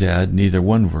Mom and Dad, neither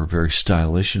one were very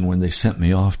stylish, and when they sent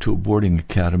me off to a boarding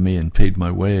academy and paid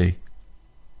my way,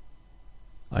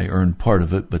 I earned part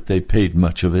of it, but they paid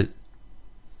much of it.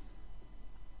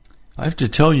 I have to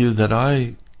tell you that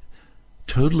I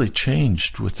totally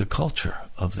changed with the culture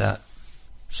of that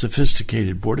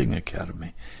sophisticated boarding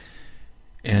academy,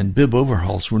 and bib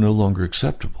overhauls were no longer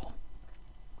acceptable.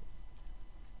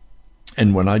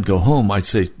 And when I'd go home, I'd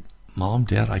say, Mom,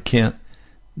 Dad, I can't.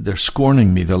 They're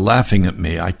scorning me. They're laughing at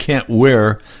me. I can't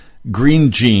wear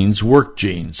green jeans, work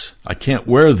jeans. I can't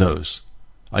wear those.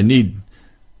 I need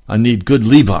good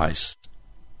Levi's.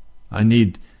 I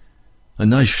need a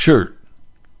nice shirt.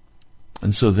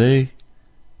 And so they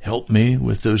helped me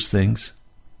with those things.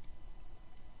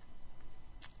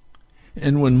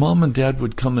 And when Mom and Dad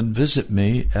would come and visit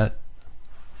me at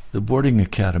the boarding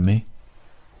academy,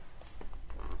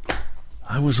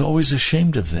 I was always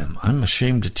ashamed of them. I'm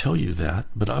ashamed to tell you that,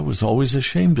 but I was always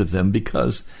ashamed of them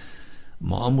because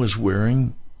Mom was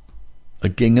wearing a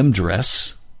gingham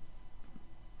dress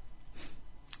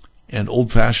and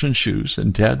old-fashioned shoes,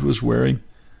 and Dad was wearing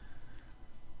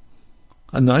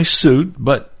a nice suit,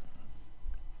 but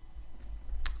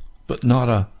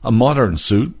not a modern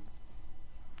suit.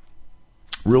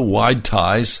 Real wide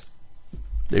ties.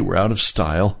 They were out of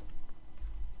style.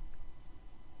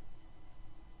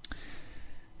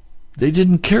 They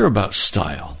didn't care about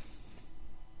style.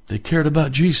 They cared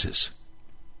about Jesus.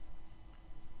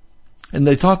 And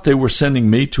they thought they were sending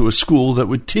me to a school that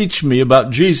would teach me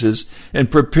about Jesus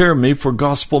and prepare me for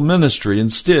gospel ministry.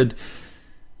 Instead,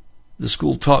 the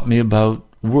school taught me about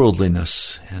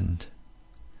worldliness and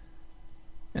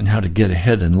how to get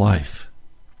ahead in life.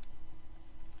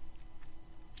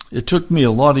 It took me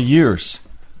a lot of years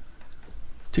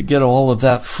to get all of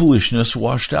that foolishness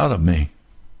washed out of me.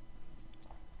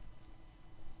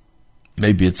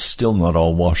 Maybe it's still not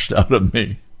all washed out of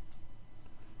me.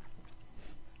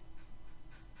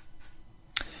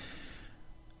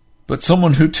 But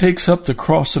someone who takes up the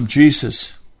cross of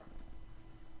Jesus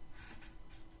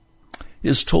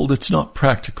is told it's not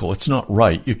practical, it's not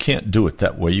right. You can't do it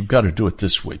that way. You've got to do it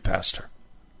this way, Pastor.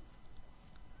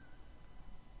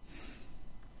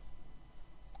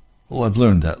 Well, I've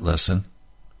learned that lesson.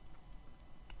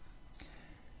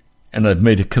 And I've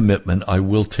made a commitment. I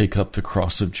will take up the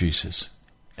cross of Jesus.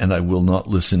 And I will not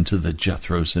listen to the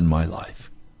Jethros in my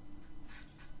life.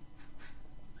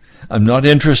 I'm not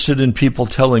interested in people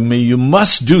telling me, you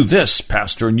must do this,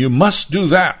 Pastor, and you must do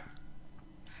that.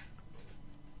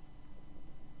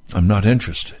 I'm not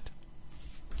interested.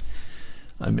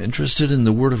 I'm interested in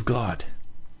the Word of God.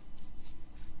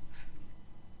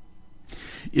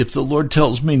 If the Lord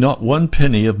tells me not one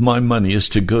penny of my money is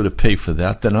to go to pay for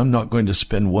that, then I'm not going to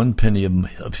spend one penny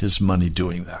of His money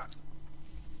doing that.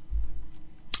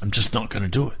 I'm just not going to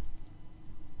do it.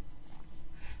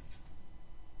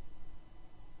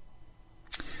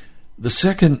 The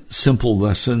second simple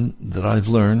lesson that I've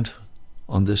learned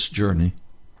on this journey,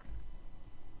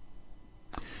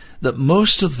 that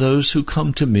most of those who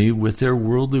come to me with their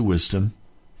worldly wisdom,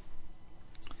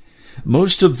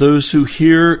 most of those who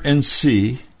hear and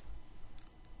see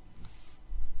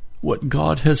what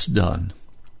God has done,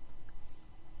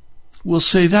 will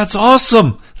say, that's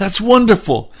awesome, that's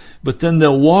wonderful, but then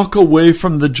they'll walk away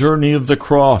from the journey of the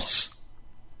cross.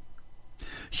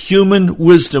 Human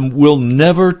wisdom will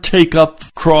never take up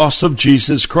the cross of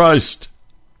Jesus Christ.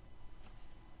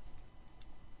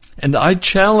 And I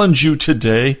challenge you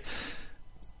today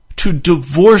to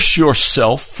divorce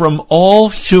yourself from all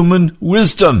human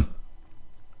wisdom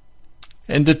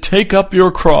and to take up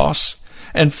your cross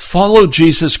and follow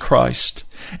Jesus Christ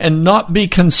and not be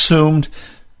consumed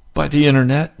by the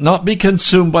internet, not be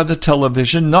consumed by the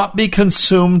television, not be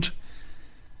consumed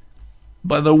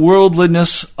by the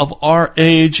worldliness of our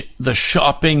age, the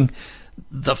shopping,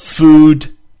 the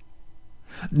food,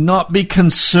 not be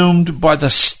consumed by the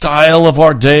style of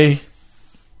our day.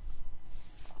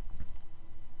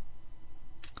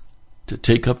 To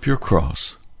take up your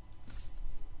cross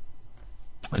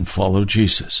and follow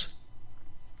Jesus.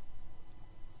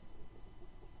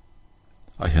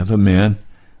 I have a man,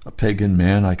 a pagan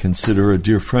man I consider a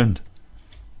dear friend,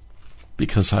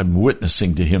 because I'm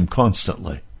witnessing to him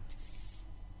constantly.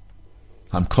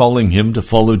 I'm calling him to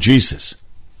follow Jesus.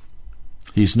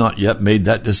 He's not yet made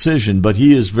that decision, but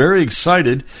he is very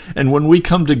excited, and when we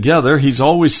come together, he's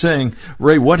always saying,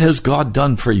 Ray, what has God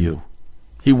done for you?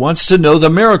 He wants to know the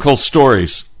miracle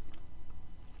stories.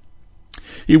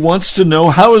 He wants to know,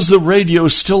 how is the radio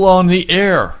still on the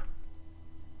air?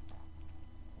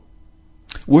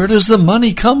 Where does the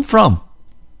money come from?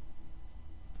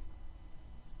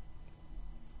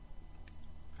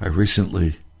 I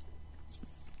recently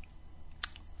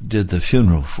did the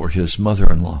funeral for his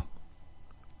mother-in-law.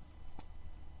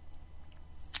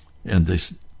 And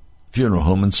the funeral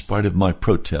home, in spite of my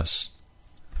protests,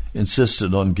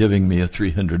 insisted on giving me a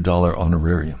 $300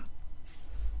 honorarium.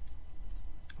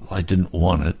 Well, I didn't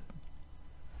want it.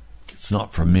 It's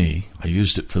not for me. I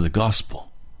used it for the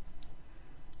gospel.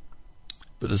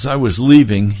 But as I was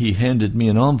leaving, he handed me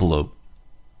an envelope.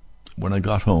 When I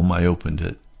got home, I opened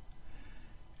it.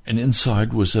 And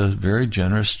inside was a very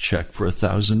generous check for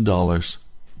 $1,000.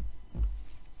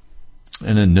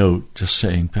 And a note just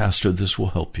saying, Pastor, this will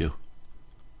help you.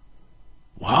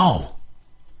 Wow.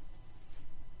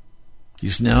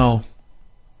 He's now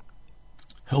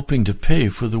helping to pay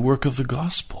for the work of the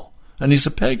gospel. And he's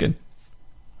a pagan.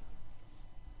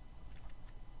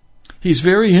 He's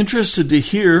very interested to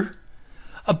hear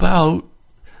about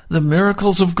the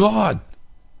miracles of God.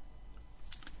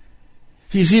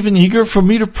 He's even eager for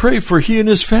me to pray for he and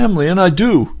his family, and I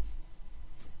do.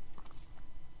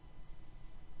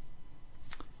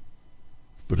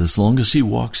 But as long as he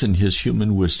walks in his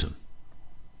human wisdom,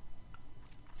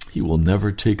 he will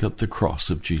never take up the cross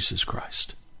of Jesus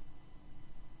Christ.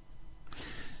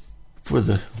 For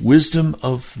the wisdom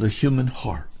of the human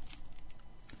heart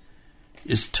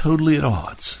is totally at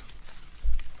odds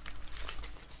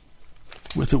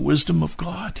with the wisdom of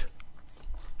God.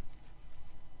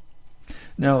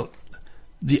 Now,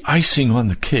 the icing on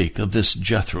the cake of this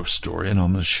Jethro story, and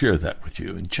I'm going to share that with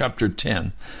you in chapter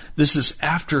 10. This is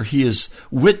after he has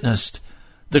witnessed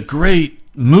the great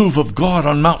move of God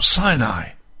on Mount Sinai.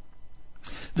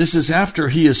 This is after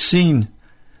he has seen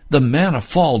the manna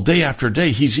fall day after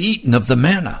day. He's eaten of the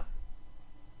manna.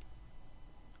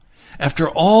 After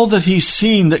all that he's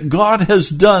seen that God has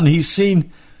done, he's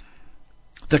seen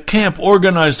the camp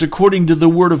organized according to the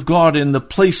word of God in the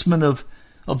placement of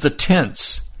the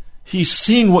tents. He's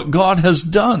seen what God has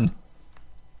done.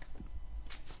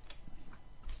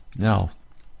 Now,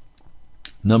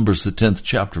 Numbers the 10th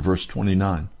chapter, verse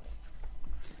 29.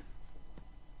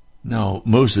 Now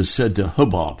Moses said to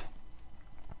Hobab,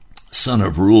 son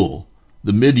of Reuel,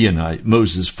 the Midianite,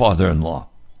 Moses' father-in-law,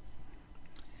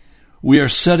 we are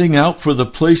setting out for the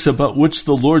place about which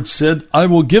the Lord said, I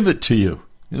will give it to you.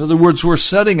 In other words, we're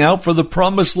setting out for the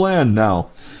promised land now.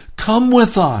 Come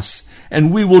with us,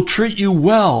 and we will treat you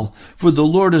well, for the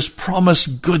Lord has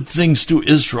promised good things to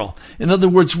Israel. In other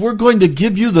words, we're going to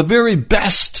give you the very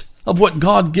best of what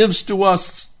God gives to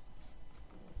us.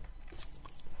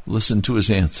 Listen to his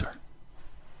answer.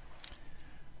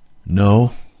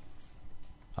 No,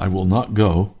 I will not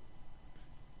go.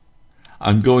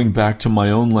 I'm going back to my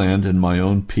own land and my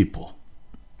own people.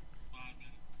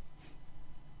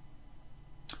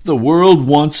 The world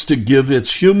wants to give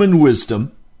its human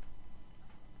wisdom,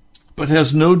 but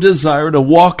has no desire to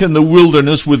walk in the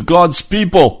wilderness with God's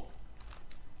people.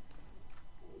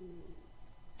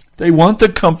 They want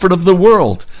the comfort of the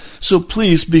world. So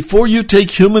please, before you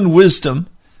take human wisdom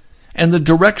and the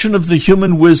direction of the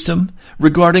human wisdom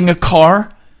regarding a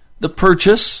car, the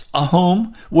purchase, a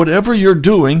home, whatever you're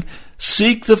doing,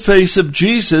 seek the face of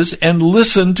Jesus and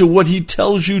listen to what he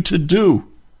tells you to do.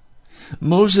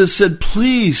 Moses said,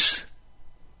 please,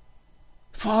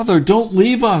 Father, don't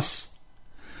leave us.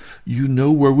 You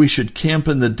know where we should camp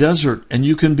in the desert, and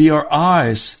you can be our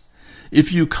eyes.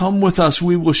 If you come with us,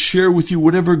 we will share with you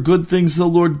whatever good things the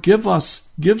Lord gives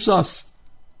us.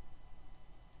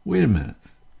 Wait a minute.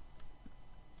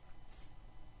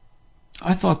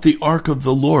 I thought the ark of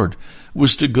the Lord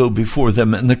was to go before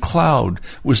them, and the cloud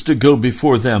was to go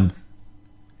before them,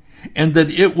 and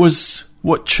that it was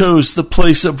what chose the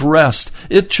place of rest.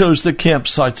 It chose the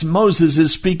campsites. Moses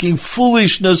is speaking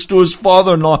foolishness to his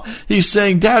father-in-law. He's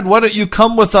saying, Dad, why don't you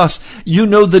come with us? You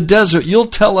know the desert. You'll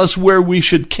tell us where we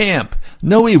should camp.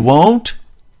 No, he won't.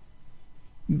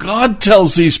 God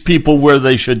tells these people where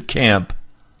they should camp.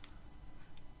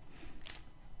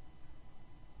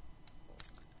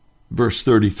 Verse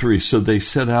 33, so they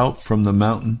set out from the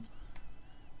mountain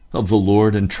of the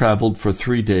Lord and traveled for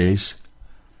 3 days.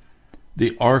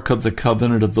 The ark of the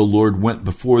covenant of the Lord went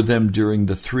before them during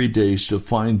the 3 days to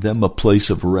find them a place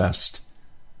of rest.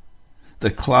 The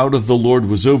cloud of the Lord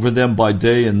was over them by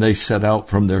day, and they set out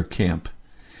from their camp.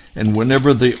 And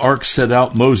whenever the ark set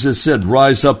out, Moses said,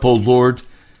 Rise up, O Lord,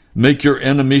 make your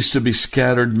enemies to be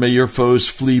scattered, may your foes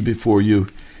flee before you.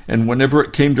 And whenever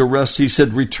it came to rest, he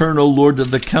said, Return, O Lord, to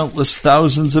the countless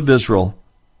thousands of Israel.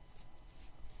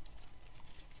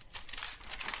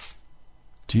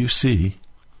 Do you see?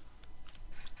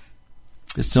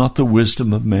 It's not the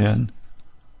wisdom of man.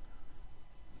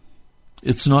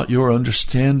 It's not your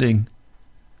understanding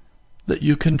that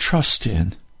you can trust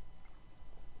in.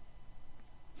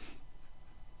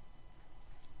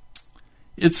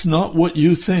 It's not what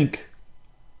you think.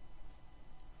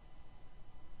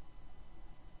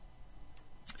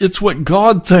 It's what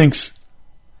God thinks.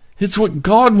 It's what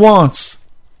God wants.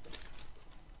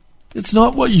 It's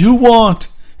not what you want.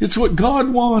 It's what God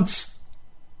wants.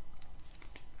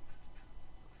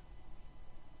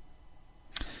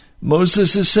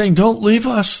 Moses is saying, don't leave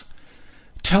us.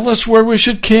 Tell us where we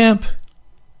should camp.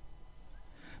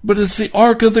 But it's the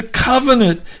Ark of the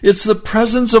Covenant. It's the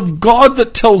presence of God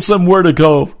that tells them where to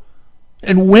go,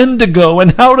 and when to go,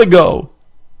 and how to go.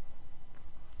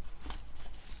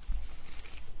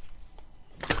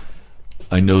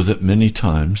 I know that many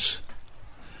times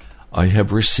I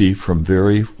have received from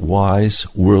very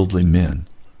wise worldly men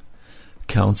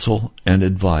counsel and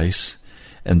advice,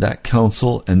 and that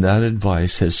counsel and that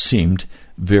advice has seemed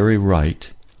very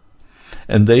right.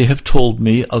 And they have told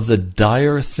me of the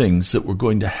dire things that were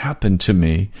going to happen to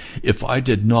me if I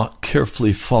did not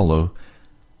carefully follow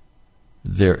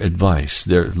their advice,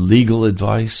 their legal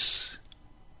advice,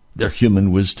 their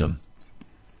human wisdom.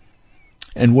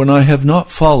 And when I have not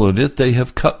followed it, they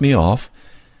have cut me off,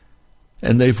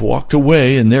 and they've walked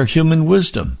away in their human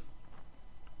wisdom.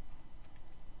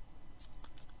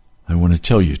 I want to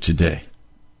tell you today,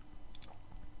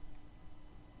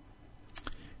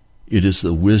 it is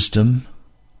the wisdom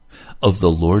of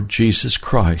the Lord Jesus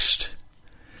Christ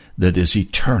that is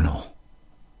eternal.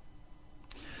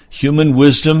 Human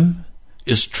wisdom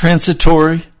is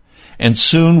transitory and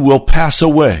soon will pass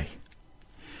away.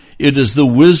 It is the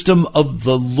wisdom of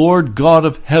the Lord God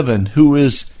of heaven who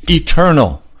is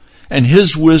eternal, and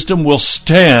his wisdom will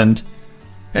stand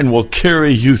and will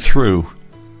carry you through.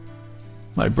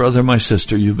 My brother, my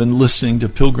sister, you've been listening to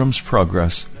Pilgrim's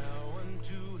Progress.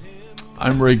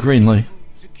 I'm Ray Greenley.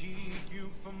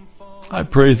 I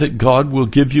pray that God will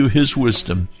give you his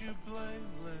wisdom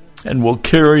and will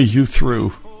carry you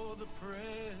through.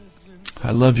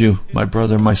 I love you, my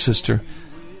brother, my sister.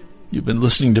 You've been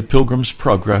listening to Pilgrim's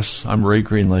Progress. I'm Ray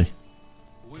Greenley.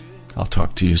 I'll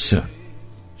talk to you soon.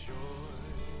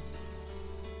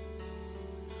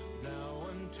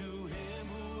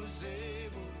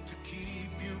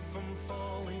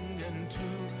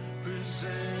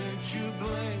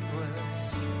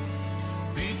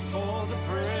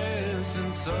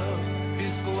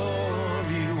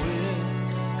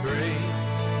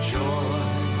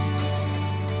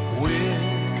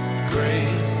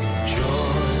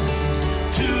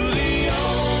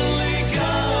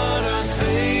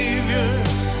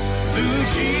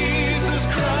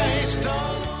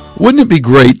 Wouldn't it be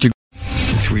great to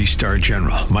 3-star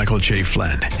general Michael J.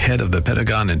 Flynn, head of the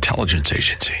Pentagon Intelligence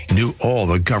Agency, knew all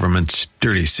the government's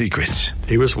dirty secrets.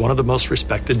 He was one of the most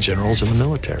respected generals in the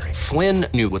military. Flynn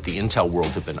knew what the intel world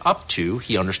had been up to.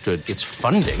 He understood its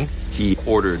funding. He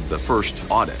ordered the first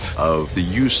audit of the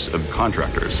use of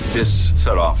contractors. This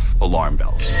set off alarm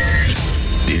bells.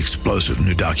 The explosive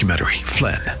new documentary,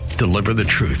 Flynn, Deliver the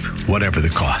Truth, Whatever the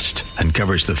Cost,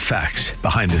 uncovers the facts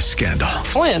behind this scandal.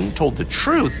 Flynn told the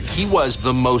truth. He was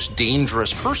the most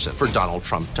dangerous person for Donald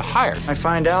Trump to hire. I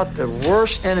find out the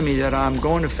worst enemy that I'm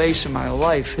going to face in my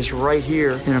life is right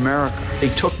here in America. They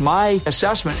took my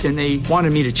assessment and they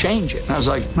wanted me to change it. And I was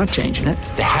like, I'm not changing it.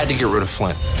 They had to get rid of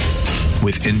Flynn.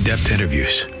 With in-depth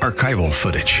interviews, archival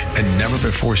footage, and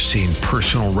never-before-seen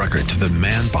personal records of the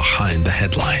man behind the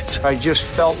headlines. I just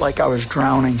felt like I was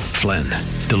drowning. Flynn,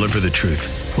 Deliver the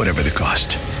Truth, Whatever the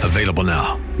Cost. Available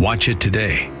now. Watch it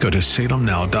today. Go to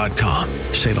salemnow.com.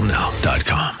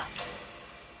 salemnow.com.